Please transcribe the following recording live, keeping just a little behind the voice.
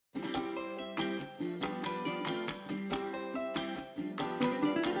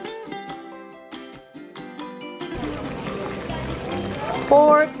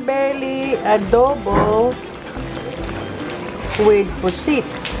Pork Belly Adobo with Pusit.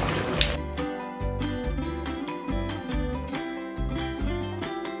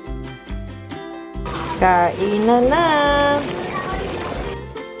 Kainan na!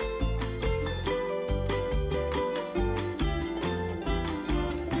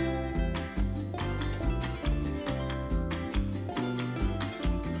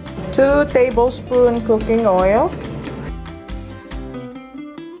 Two tablespoons cooking oil.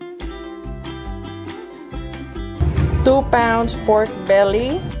 2 pounds pork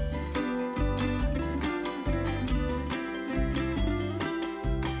belly.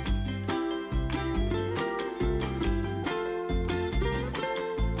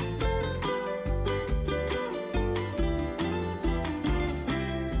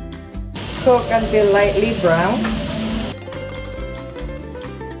 Cook until lightly brown.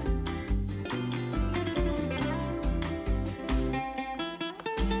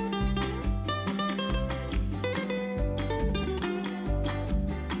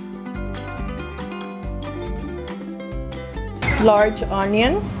 Large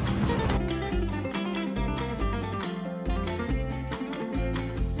onion.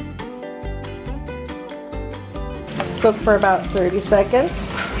 Cook for about 30 seconds.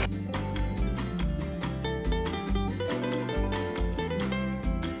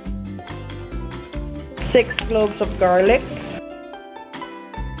 Six cloves of garlic.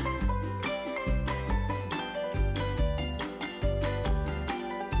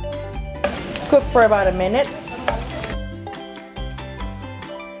 Cook for about a minute.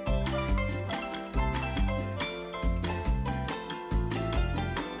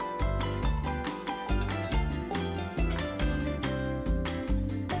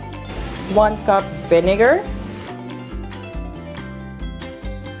 One cup vinegar.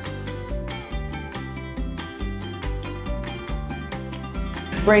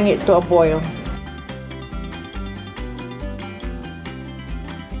 Bring it to a boil.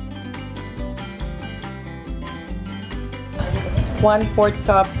 One-fourth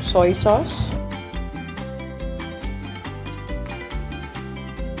cup soy sauce.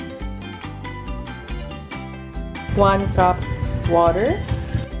 One cup water.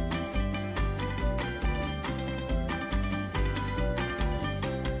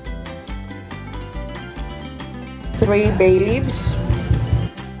 Three bay leaves.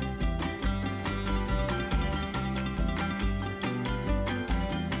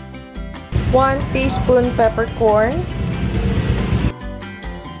 One teaspoon peppercorn.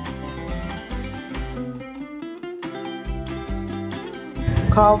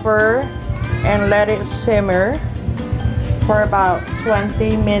 Cover and let it simmer for about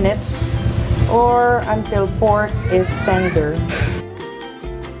 20 minutes or until pork is tender.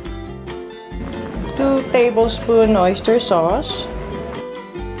 2 tablespoons oyster sauce.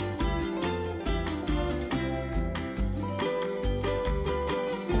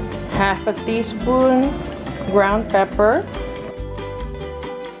 Half a teaspoon ground pepper.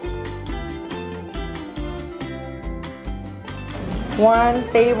 One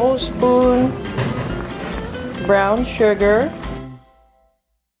tablespoon brown sugar.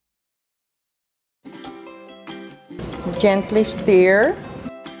 Gently stir.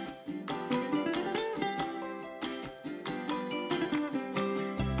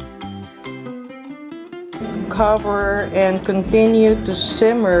 Cover and continue to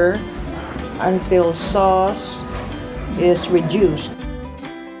simmer until sauce is reduced.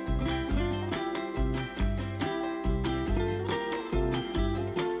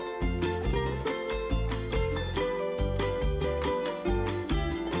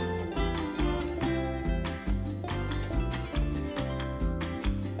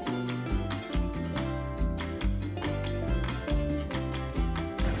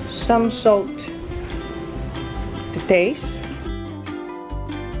 Some salt to taste.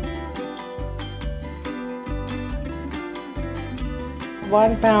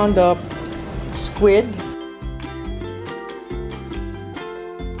 One pound of squid.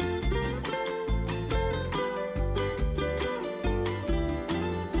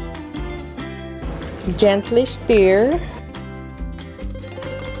 Gently stir.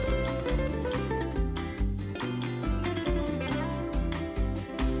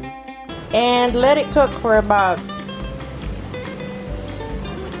 And let it cook for about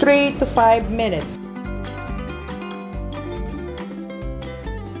 3 to 5 minutes.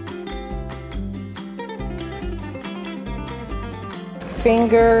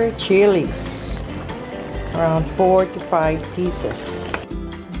 Finger chilies, around 4 to 5 pieces.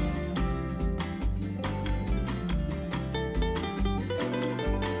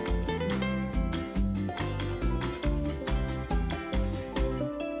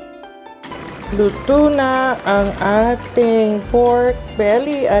 Luto na ang ating pork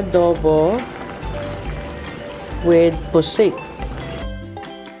belly adobo with pusit.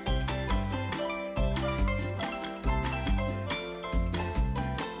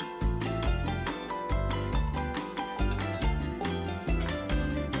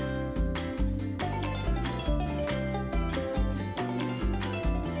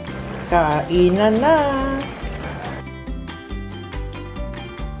 Kainan na!